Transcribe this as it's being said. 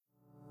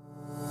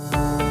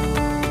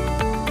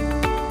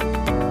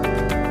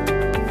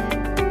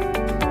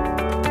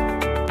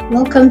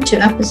Welcome to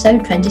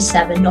episode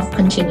 27 of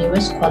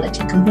Continuous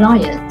Quality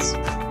Compliance.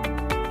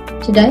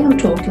 Today I'm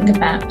talking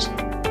about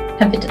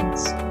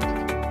evidence.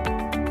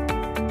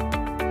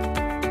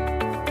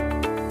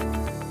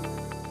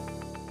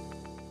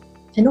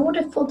 In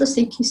order for the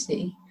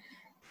CQC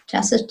to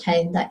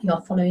ascertain that you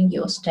are following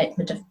your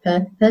statement of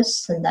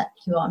purpose and that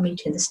you are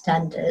meeting the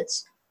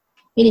standards,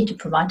 you need to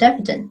provide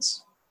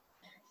evidence.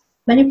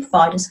 Many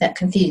providers get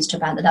confused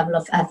about the level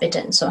of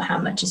evidence or how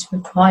much is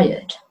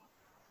required.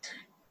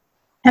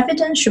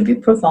 Evidence should be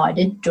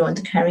provided during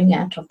the carrying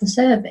out of the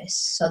service,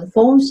 so the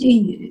forms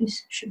you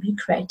use should be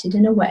created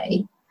in a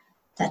way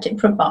that it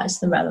provides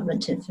the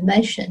relevant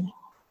information.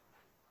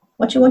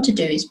 What you want to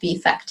do is be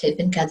effective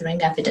in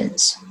gathering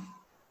evidence.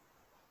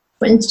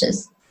 For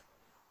instance,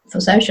 for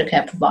social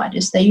care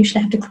providers, they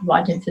usually have to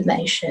provide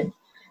information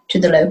to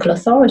the local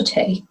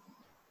authority.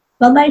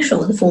 Well, make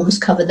sure the forms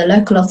cover the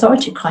local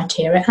authority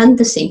criteria and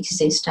the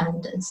CQC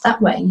standards. That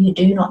way you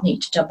do not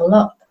need to double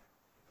up.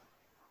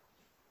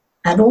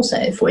 And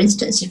also, for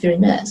instance, if you're a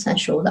nurse,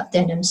 ensure that the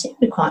NMC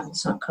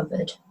requirements are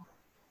covered.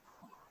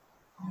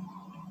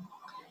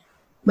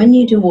 When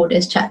you do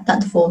audits, check that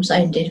the forms are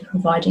indeed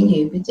providing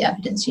you with the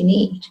evidence you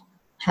need.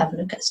 Have a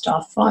look at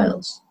staff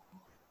files.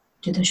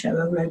 Do they show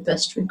a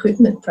robust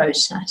recruitment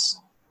process?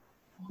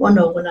 One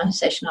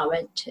organisation I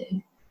went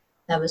to,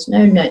 there was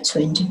no notes for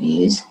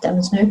interviews, there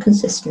was no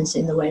consistency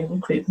in the way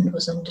recruitment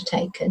was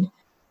undertaken.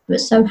 It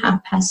was so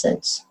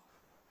haphazard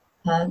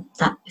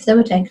that if they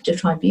were taken to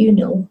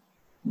tribunal,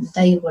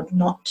 they would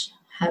not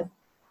have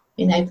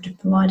been able to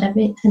provide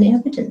any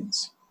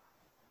evidence.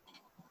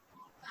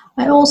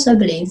 I also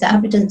believe that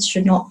evidence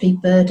should not be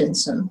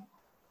burdensome.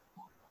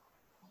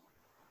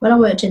 When I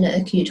worked in an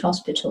acute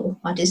hospital,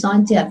 I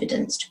designed the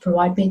evidence to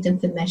provide me the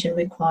information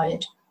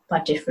required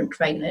by different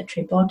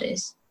regulatory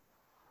bodies.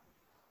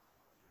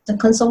 The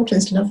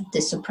consultants loved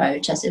this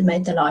approach as it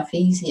made their life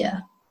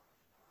easier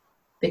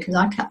because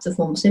I kept the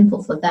form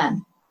simple for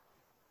them,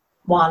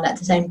 while at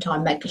the same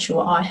time making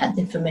sure I had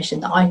the information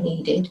that I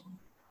needed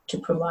to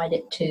provide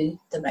it to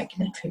the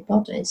regulatory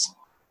bodies.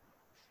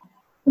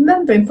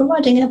 Remember, in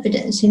providing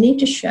evidence, you need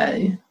to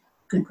show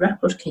good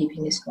record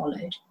keeping is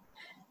followed.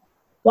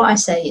 What I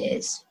say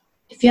is,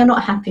 if you're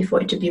not happy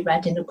for it to be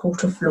read in a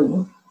court of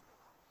law,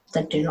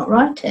 then do not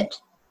write it.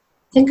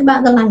 Think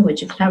about the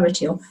language and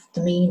clarity of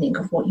the meaning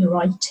of what you're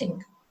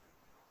writing.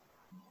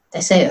 They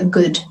say a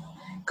good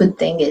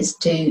thing is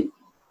to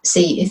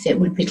see if it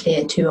would be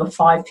clear to a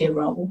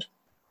 5-year-old.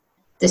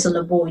 This will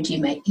avoid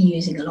you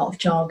using a lot of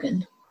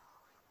jargon.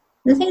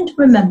 The thing to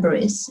remember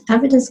is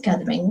evidence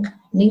gathering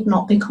need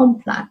not be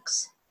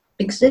complex,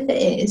 because if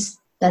it is,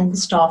 then the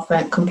staff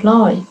won't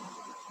comply.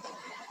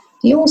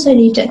 You also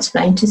need to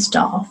explain to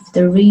staff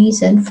the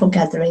reason for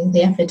gathering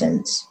the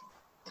evidence.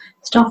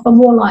 Staff are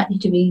more likely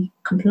to be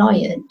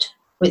compliant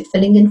with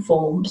filling in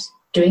forms,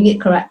 doing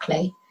it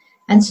correctly,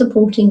 and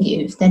supporting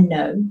you if they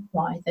know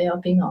why they are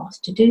being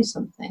asked to do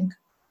something.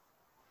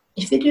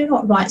 If you do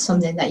not write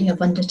something that you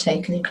have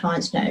undertaken in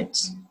client's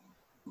notes,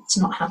 it's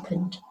not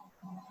happened.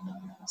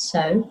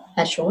 So,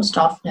 ensure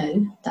staff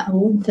know that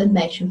all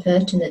information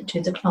pertinent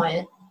to the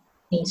client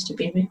needs to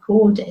be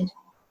recorded.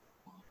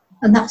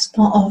 And that's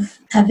part of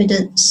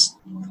evidence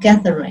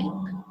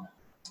gathering.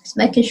 It's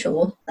making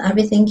sure that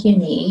everything you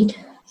need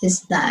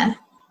is there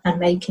and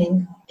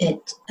making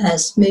it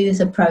as smooth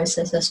a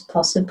process as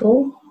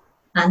possible,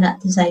 and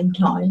at the same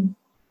time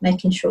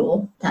making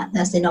sure that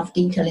there's enough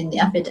detail in the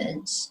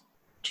evidence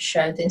to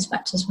show the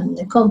inspectors when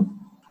they come.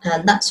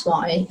 And that's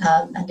why,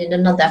 and in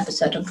another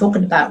episode, I'm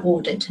talking about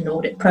audit and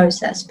audit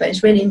process, but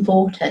it's really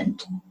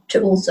important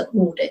to also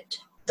audit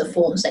the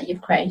forms that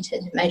you've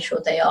created and make sure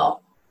they are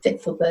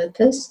fit for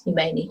purpose. You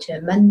may need to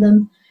amend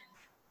them.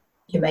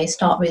 You may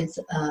start with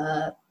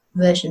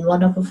version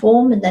 1 of a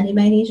form, and then you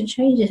may need to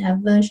change it,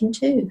 have version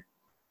 2.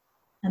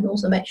 And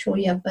also make sure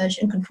you have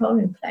version control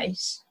in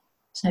place.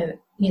 So,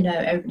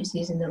 everybody's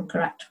using the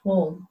correct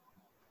form,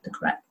 the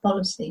correct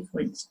policy,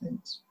 for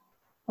instance.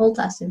 All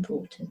that's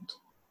important.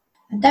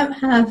 I don't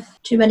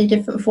have too many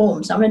different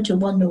forms. I went to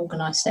one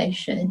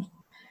organisation.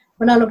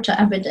 When I looked at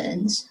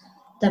evidence,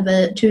 there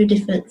were 2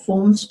 different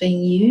forms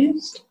being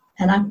used.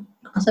 And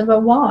I said,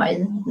 well, why?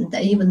 And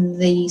even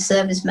the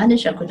service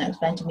manager couldn't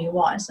explain to me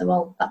why. I said,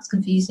 well, that's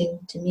confusing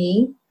to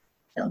me.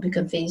 It'll be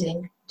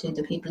confusing to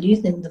the people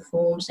using the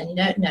forms, and you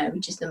don't know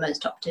which is the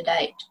most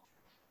up-to-date.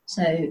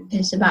 So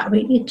it's about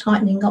really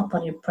tightening up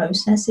on your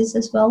processes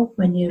as well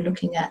when you're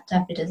looking at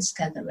evidence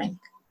gathering.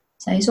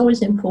 So it's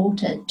always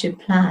important to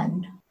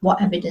plan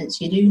what evidence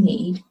you do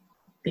need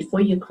before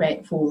you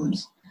create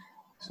forms.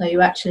 So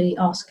you're actually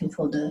asking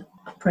for the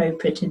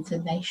appropriate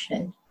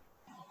information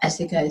as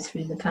you go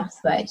through the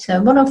pathway.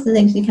 So one of the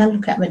things you can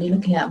look at when you're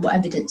looking at what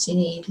evidence you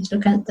need is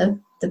look at the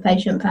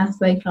patient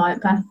pathway,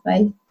 client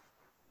pathway.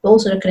 But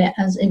also look at it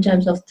as in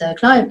terms of the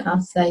client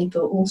pathway,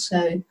 but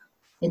also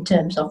in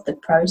terms of the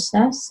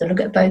process. So look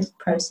at both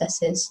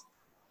processes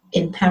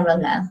in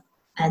parallel,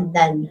 and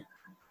then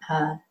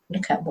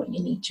look at what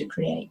you need to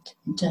create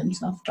in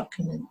terms of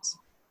documents.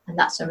 And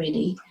that's a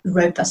really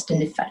robust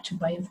and effective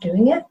way of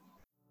doing it.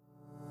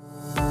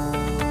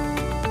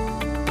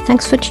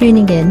 Thanks for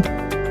tuning in.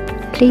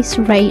 Please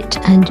rate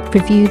and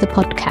review the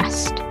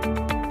podcast.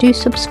 Do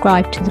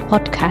subscribe to the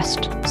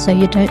podcast so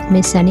you don't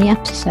miss any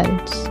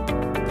episodes.